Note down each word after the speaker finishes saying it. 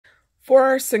For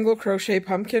our single crochet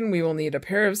pumpkin, we will need a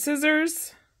pair of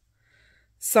scissors,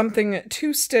 something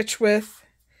to stitch with,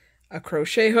 a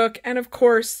crochet hook, and of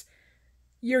course,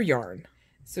 your yarn.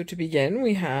 So to begin,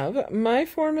 we have my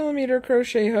 4mm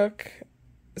crochet hook,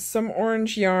 some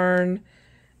orange yarn,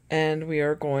 and we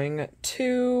are going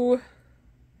to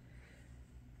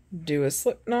do a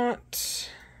slip knot.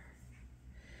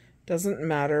 Doesn't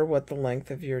matter what the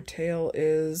length of your tail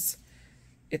is,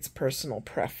 it's personal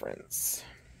preference.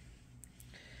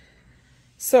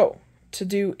 So, to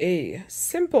do a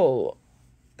simple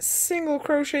single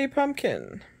crochet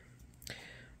pumpkin,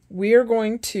 we are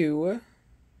going to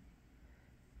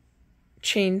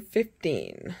chain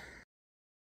 15,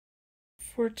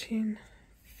 14,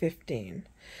 15.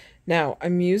 Now,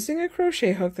 I'm using a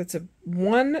crochet hook that's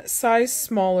one size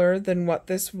smaller than what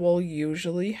this wool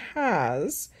usually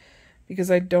has, because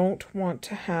I don't want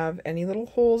to have any little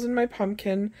holes in my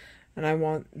pumpkin, and I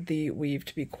want the weave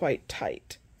to be quite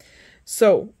tight.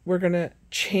 So we're going to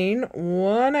chain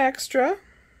one extra,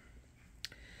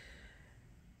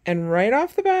 and right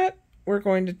off the bat we're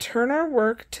going to turn our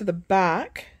work to the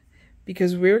back,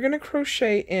 because we're going to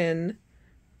crochet in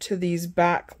to these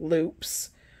back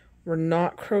loops. We're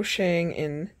not crocheting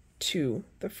in to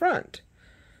the front.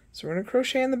 So we're going to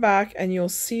crochet in the back, and you'll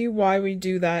see why we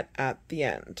do that at the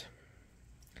end.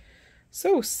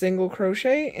 So single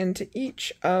crochet into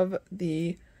each of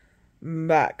the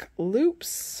back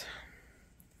loops.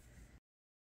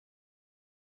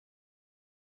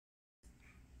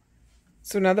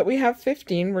 So now that we have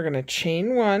 15, we're going to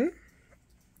chain one,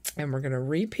 and we're going to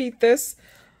repeat this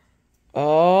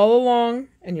all along,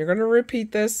 and you're going to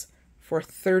repeat this for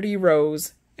 30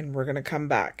 rows, and we're going to come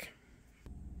back.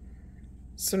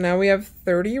 So now we have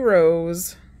 30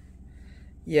 rows.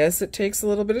 Yes, it takes a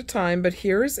little bit of time, but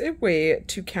here's a way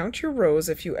to count your rows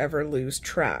if you ever lose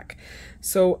track.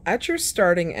 So at your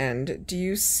starting end, do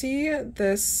you see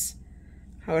this,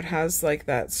 how it has like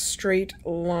that straight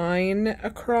line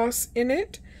across in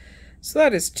it? So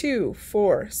that is 2,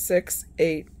 4, 6,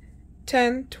 8,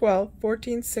 10, 12,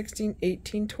 14, 16,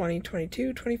 18, 20,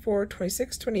 22, 24,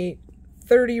 26, 28,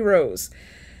 30 rows.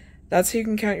 That's how you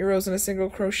can count your rows in a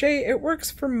single crochet. It works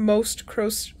for most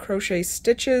crochet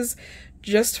stitches.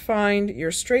 Just find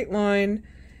your straight line,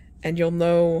 and you'll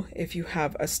know if you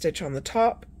have a stitch on the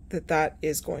top that that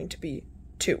is going to be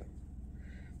 2.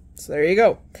 So there you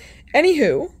go.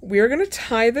 Anywho, we are going to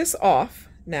tie this off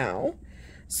now.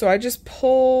 So I just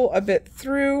pull a bit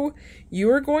through.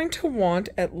 You are going to want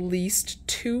at least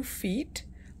 2 feet.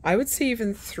 I would say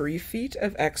even 3 feet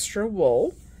of extra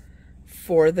wool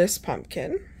for this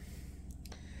pumpkin.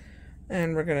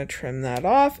 And we're going to trim that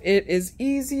off. It is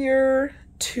easier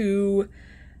to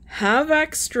have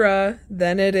extra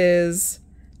than it is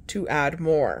to add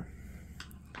more.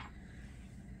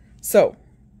 So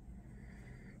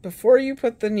before you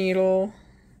put the needle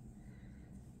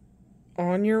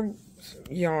on your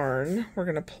yarn, we're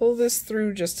going to pull this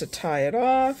through just to tie it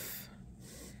off.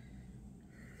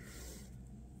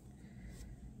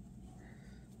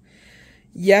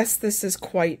 Yes, this is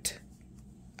quite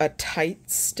a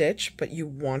tight stitch, but you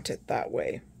want it that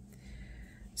way.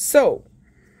 So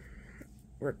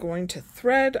we're going to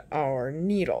thread our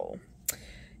needle.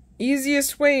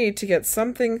 Easiest way to get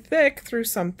something thick through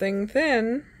something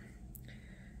thin,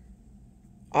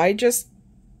 I just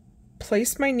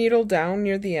place my needle down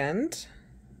near the end,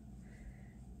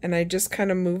 and I just kind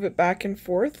of move it back and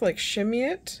forth, like shimmy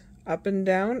it up and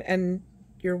down, and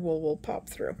your wool will pop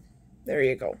through. There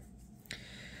you go.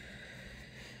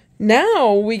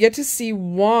 Now we get to see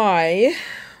why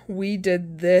we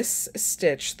did this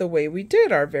stitch the way we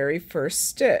did our very first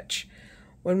stitch.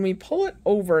 When we pull it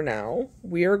over now,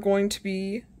 we are going to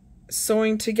be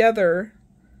sewing together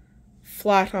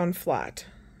flat on flat,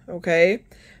 okay?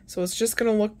 So it's just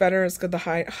going to look better. It's going to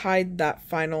hide that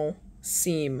final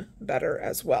seam better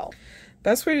as well.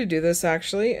 Best way to do this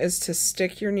actually is to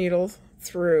stick your needle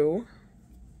through,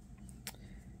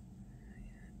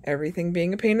 everything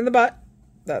being a pain in the butt.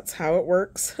 That's how it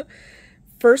works.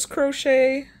 First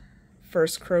crochet,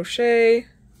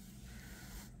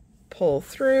 pull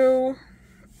through.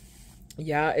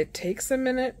 Yeah, it takes a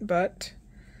minute, but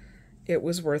it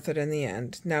was worth it in the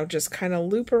end. Now just kind of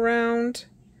loop around,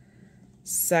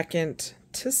 second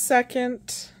to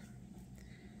second.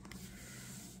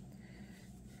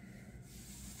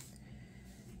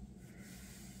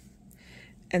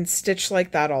 And stitch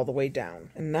like that all the way down.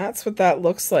 And that's what that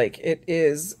looks like. It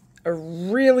is a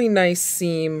really nice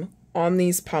seam on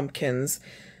these pumpkins.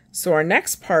 So our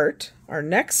next part, our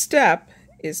next step,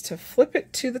 is to flip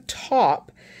it to the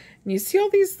top. And you see all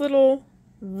these little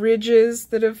ridges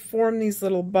that have formed, these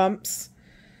little bumps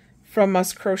from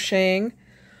us crocheting.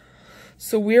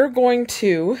 So we're going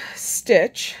to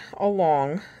stitch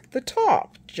along the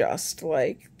top, just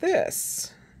like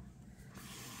this,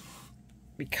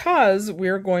 because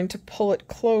we're going to pull it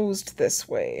closed this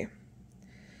way.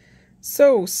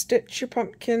 So stitch your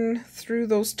pumpkin through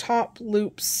those top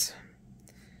loops,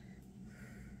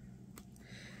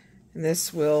 and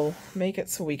this will make it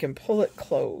so we can pull it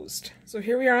closed. So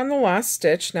here we are on the last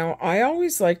stitch. Now I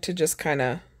always like to just kind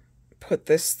of put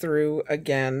this through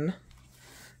again,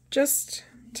 just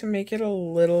to make it a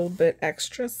little bit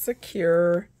extra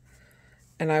secure.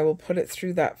 And I will put it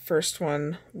through that first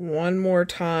one more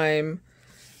time,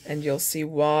 and you'll see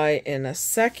why in a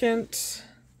second.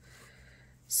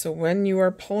 So when you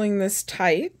are pulling this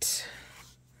tight,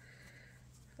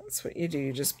 that's what you do.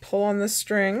 You just pull on the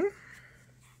string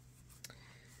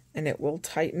and it will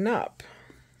tighten up.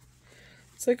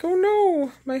 It's like, oh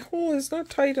no, my hole is not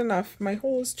tight enough. My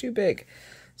hole is too big.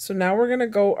 So now we're going to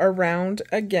go around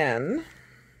again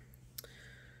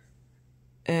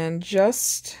and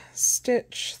just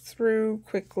stitch through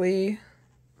quickly.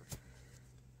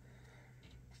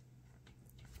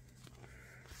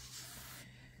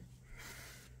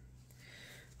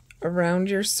 Around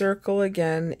your circle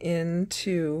again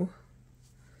into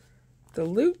the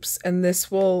loops, and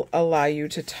this will allow you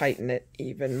to tighten it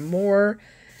even more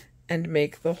and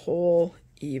make the hole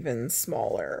even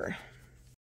smaller.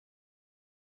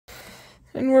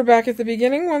 And we're back at the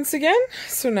beginning once again.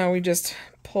 So now we just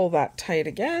pull that tight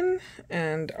again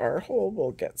and our hole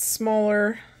will get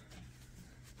smaller.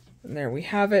 And there we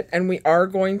have it. And we are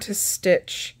going to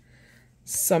stitch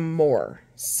some more.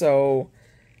 So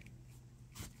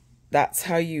that's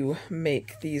how you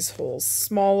make these holes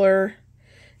smaller.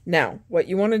 Now, what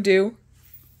you want to do,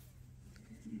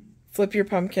 flip your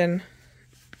pumpkin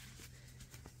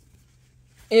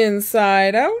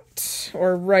inside out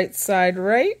or right side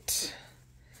right.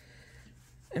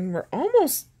 And we're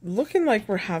almost looking like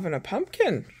we're having a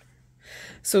pumpkin.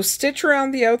 So stitch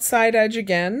around the outside edge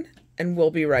again, and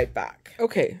we'll be right back.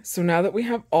 Okay, so now that we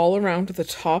have all around the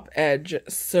top edge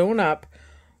sewn up,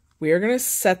 we are going to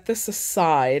set this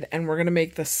aside and we're going to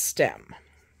make the stem.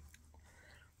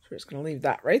 So we're just going to leave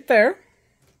that right there.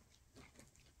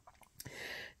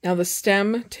 Now the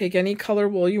stem, take any color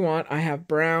wool you want. I have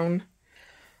brown.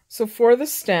 So for the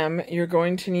stem, you're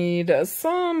going to need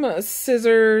some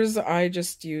scissors. I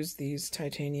just use these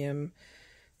titanium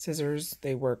scissors.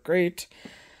 They work great.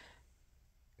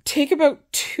 Take about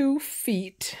 2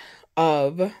 feet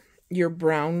of your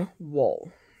brown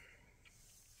wool.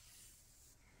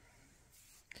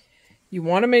 You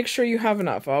want to make sure you have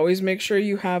enough. Always make sure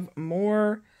you have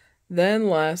more than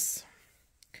less.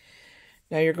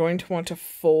 Now you're going to want to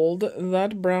fold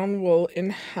that brown wool in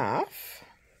half.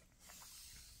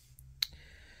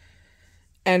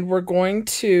 And we're going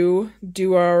to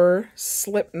do our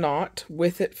slip knot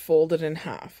with it folded in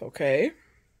half, okay?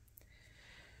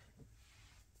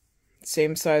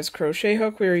 Same size crochet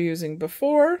hook we were using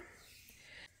before.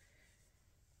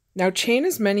 Now chain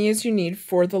as many as you need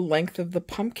for the length of the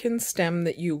pumpkin stem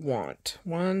that you want.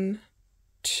 1,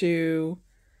 2,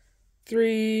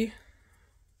 3,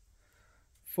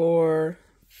 4,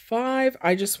 5.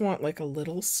 I just want like a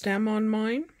little stem on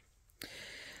mine.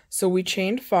 So we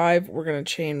chained 5. We're going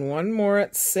to chain 1 more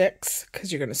at 6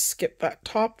 because you're going to skip that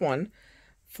top one.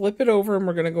 Flip it over and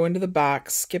we're going to go into the back,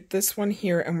 skip this one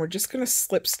here, and we're just going to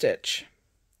slip stitch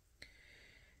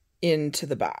into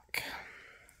the back.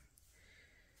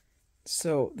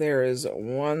 So there is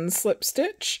 1 slip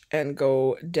stitch and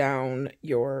go down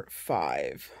your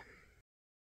 5.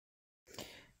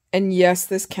 And yes,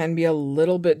 this can be a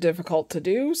little bit difficult to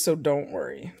do, so don't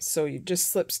worry. So you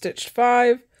just slip stitched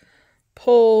 5.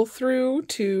 Pull through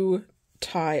to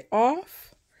tie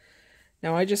off.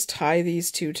 Now I just tie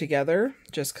these 2 together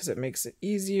just because it makes it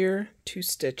easier to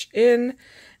stitch in,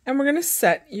 and we're going to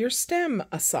set your stem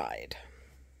aside.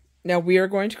 Now we are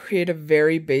going to create a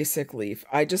very basic leaf.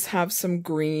 I just have some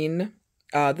green,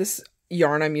 this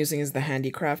yarn I'm using is the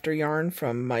Handicrafter yarn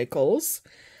from Michaels.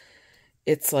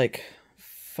 It's like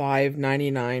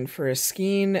 $5.99 for a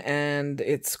skein, and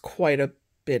it's quite a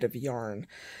bit of yarn.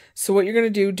 So what you're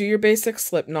going to do your basic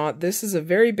slip knot. This is a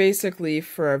very basic leaf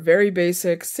for a very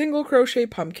basic single crochet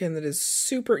pumpkin that is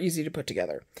super easy to put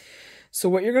together. So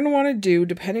what you're going to want to do,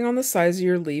 depending on the size of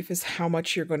your leaf, is how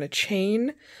much you're going to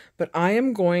chain. But I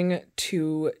am going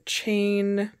to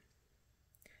chain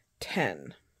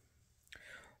 10.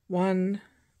 1,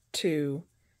 2,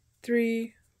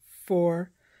 3,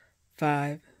 4,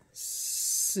 5,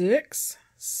 6,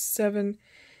 7,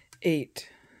 8,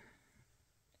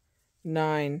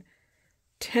 9,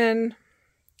 10.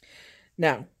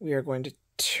 Now we are going to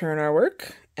turn our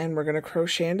work and we're going to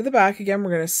crochet into the back again.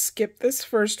 We're going to skip this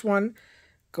first one,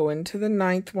 go into the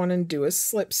 9th one and do a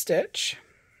slip stitch.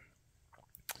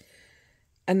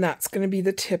 And that's going to be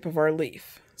the tip of our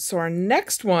leaf. So our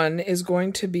next one is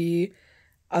going to be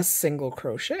a single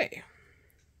crochet.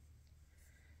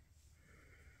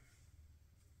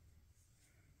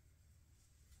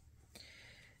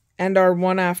 And our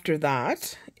one after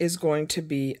that is going to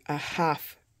be a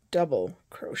half double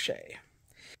crochet.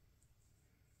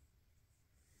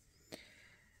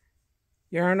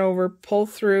 Yarn over, pull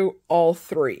through all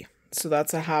 3. So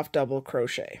that's a half double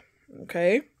crochet,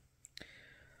 okay?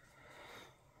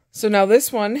 So now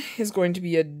this one is going to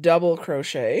be a double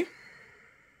crochet.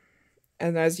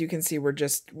 And as you can see,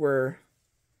 we're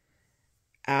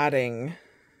adding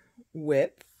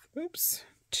width,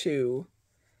 to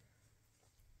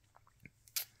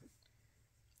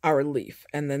our leaf.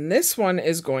 And then this one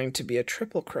is going to be a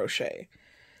triple crochet.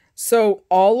 So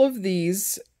all of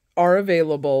these are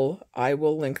available. I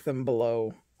will link them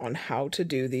below on how to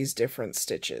do these different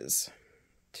stitches.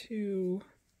 2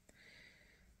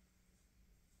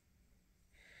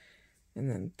 and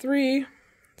then 3.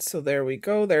 So there we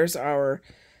go. There's our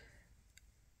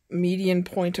median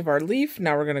point of our leaf.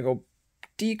 Now we're going to go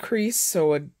decrease,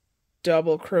 so a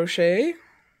double crochet.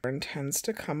 It tends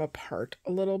to come apart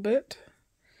a little bit,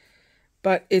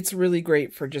 but it's really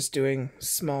great for just doing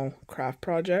small craft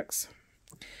projects.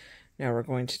 Now we're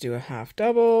going to do a half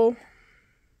double.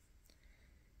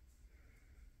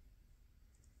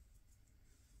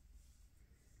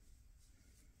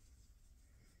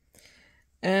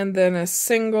 And then a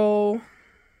single.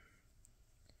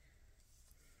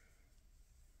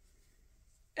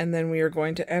 And then we are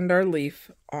going to end our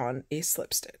leaf on a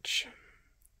slip stitch.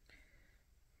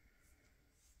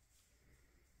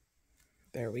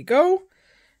 There we go.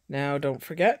 Now don't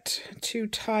forget to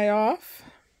tie off.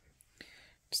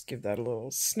 Just give that a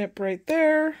little snip right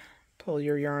there. Pull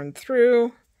your yarn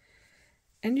through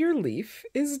and your leaf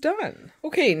is done.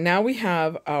 Okay, now we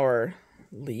have our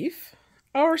leaf,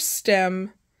 our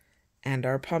stem, and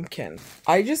our pumpkin.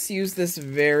 I just use this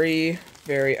very,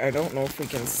 I don't know if we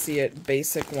can see it,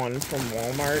 basic one from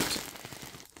Walmart.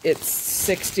 It's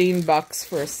 16 bucks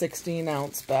for a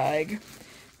 16-ounce bag.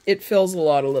 It fills a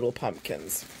lot of little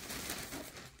pumpkins.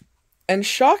 And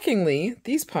shockingly,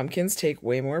 these pumpkins take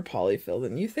way more polyfill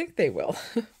than you think they will.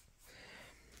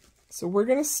 So we're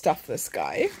going to stuff this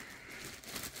guy.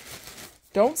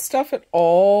 Don't stuff it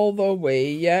all the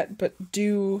way yet, but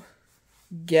do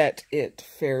get it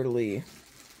fairly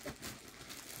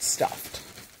stuffed.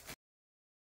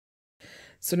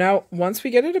 So now, once we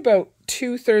get it about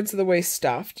 2/3 of the way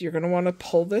stuffed, you're going to want to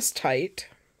pull this tight,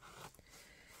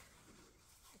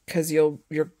 because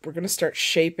we're going to start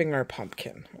shaping our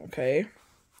pumpkin, okay?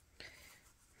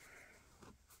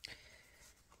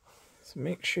 So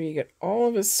make sure you get all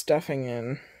of his stuffing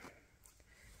in.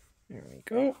 There we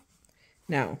go.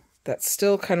 Now, that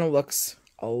still kind of looks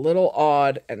a little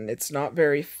odd and it's not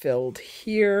very filled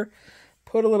here.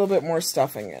 Put a little bit more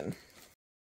stuffing in.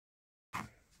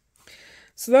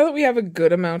 So now that we have a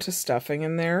good amount of stuffing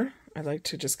in there, I like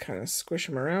to just kind of squish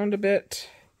them around a bit.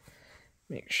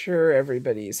 Make sure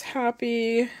everybody's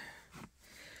happy.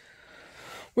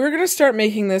 We're going to start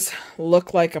making this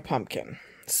look like a pumpkin.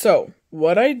 So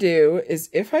what I do is,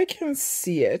 if I can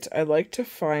see it, I like to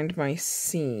find my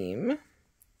seam,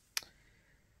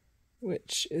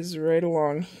 which is right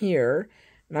along here.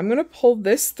 And I'm going to pull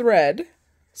this thread.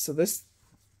 So this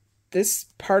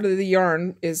part of the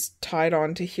yarn is tied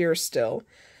onto here still.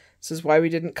 This is why we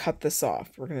didn't cut this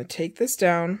off. We're going to take this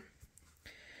down.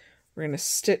 We're going to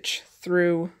stitch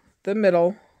through the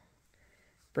middle,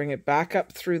 bring it back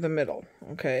up through the middle,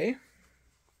 okay?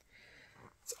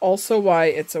 It's also why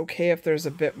it's okay if there's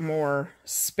a bit more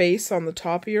space on the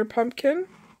top of your pumpkin.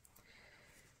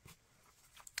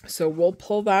 So we'll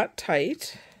pull that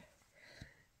tight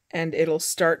and it'll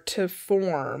start to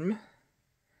form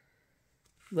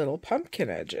little pumpkin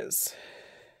edges.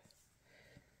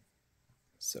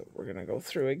 So we're going to go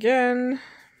through again.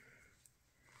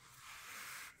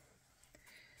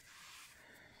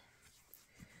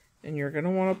 And you're going to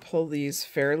want to pull these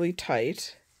fairly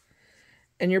tight.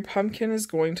 And your pumpkin is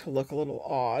going to look a little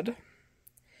odd.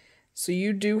 So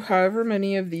you do however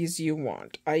many of these you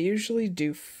want. I usually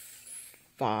do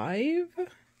 5.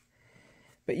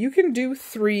 But you can do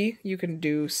 3, you can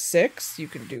do 6, you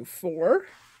can do 4.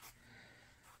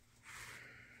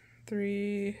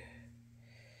 3,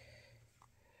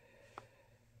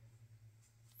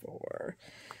 4.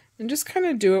 And just kind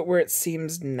of do it where it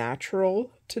seems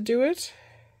natural to do it.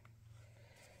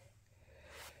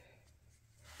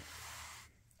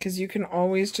 because you can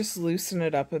always just loosen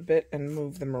it up a bit and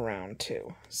move them around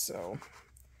too. So,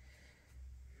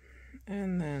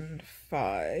 and then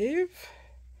 5.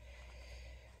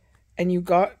 And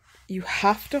you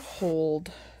have to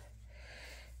hold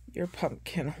your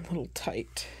pumpkin a little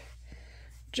tight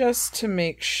just to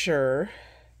make sure.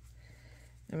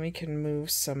 And we can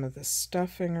move some of the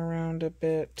stuffing around a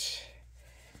bit.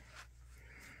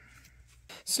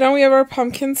 So now we have our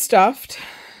pumpkin stuffed.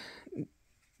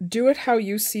 Do it how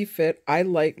you see fit.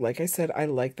 Like I said, I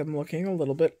like them looking a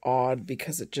little bit odd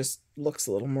because it just looks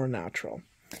a little more natural.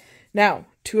 Now,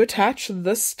 to attach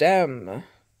the stem.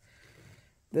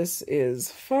 This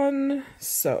is fun.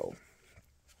 So,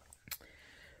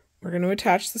 we're going to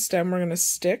attach the stem. We're going to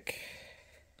stick.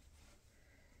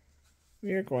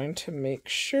 We are going to make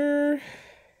sure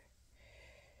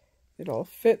it all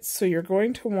fits. So you're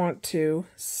going to want to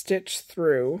stitch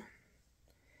through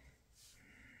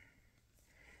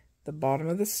the bottom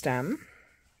of the stem.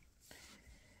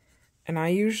 And I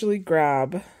usually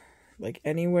grab like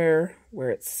anywhere where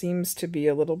it seems to be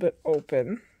a little bit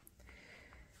open.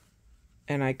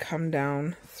 And I come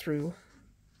down through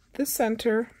the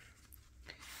center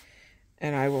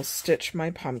and I will stitch my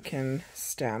pumpkin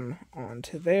stem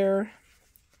onto there.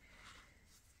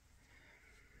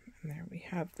 And there we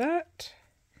have that.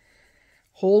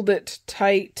 Hold it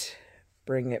tight,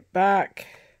 bring it back.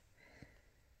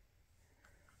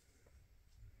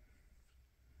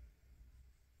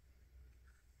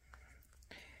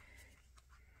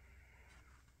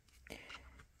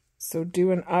 So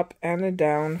do an up and a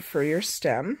down for your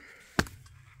stem.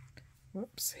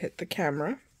 Whoops, hit the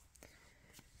camera.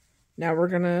 Now we're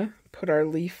going to put our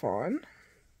leaf on.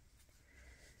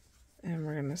 And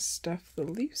we're going to stuff the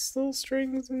leaf's little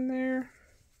strings in there.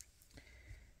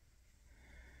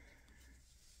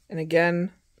 And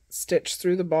again, stitch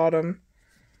through the bottom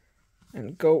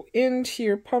and go into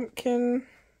your pumpkin.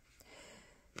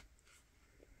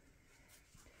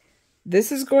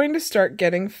 This is going to start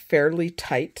getting fairly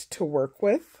tight to work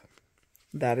with.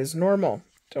 That is normal.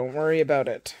 Don't worry about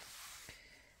it.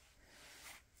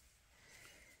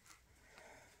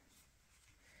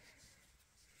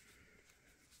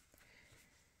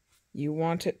 You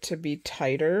want it to be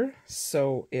tighter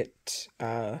so it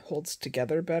holds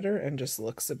together better and just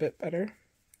looks a bit better.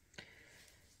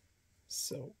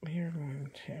 So we are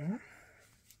going to...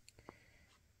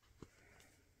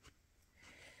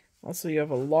 Also, you have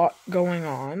a lot going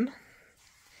on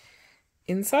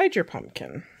inside your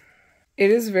pumpkin.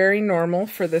 It is very normal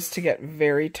for this to get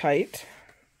very tight.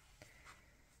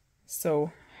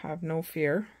 So have no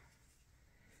fear.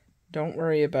 Don't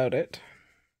worry about it.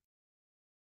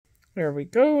 There we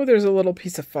go. There's a little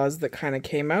piece of fuzz that kind of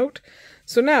came out.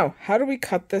 So now, how do we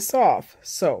cut this off?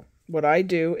 So what I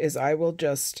do is I will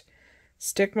just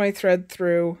stick my thread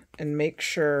through and make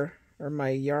sure, or my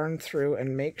yarn through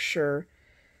and make sure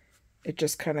it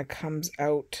just kind of comes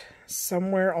out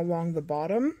somewhere along the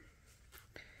bottom.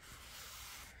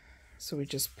 So we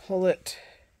just pull it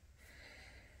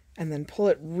and then pull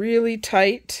it really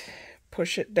tight,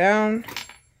 push it down,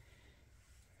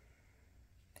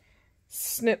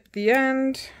 snip the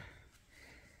end,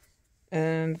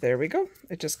 and there we go.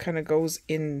 It just kind of goes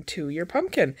into your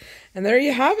pumpkin. And there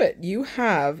you have it. You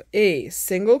have a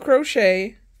single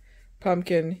crochet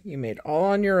pumpkin you made all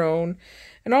on your own.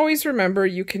 And always remember,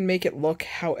 you can make it look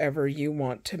however you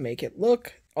want to make it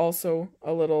look. Also,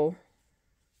 a little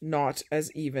not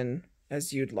as even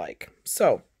as you'd like.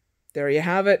 So, there you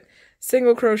have it.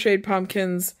 Single crocheted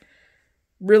pumpkins.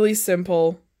 Really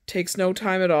simple. Takes no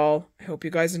time at all. I hope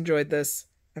you guys enjoyed this,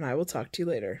 and I will talk to you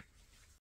later.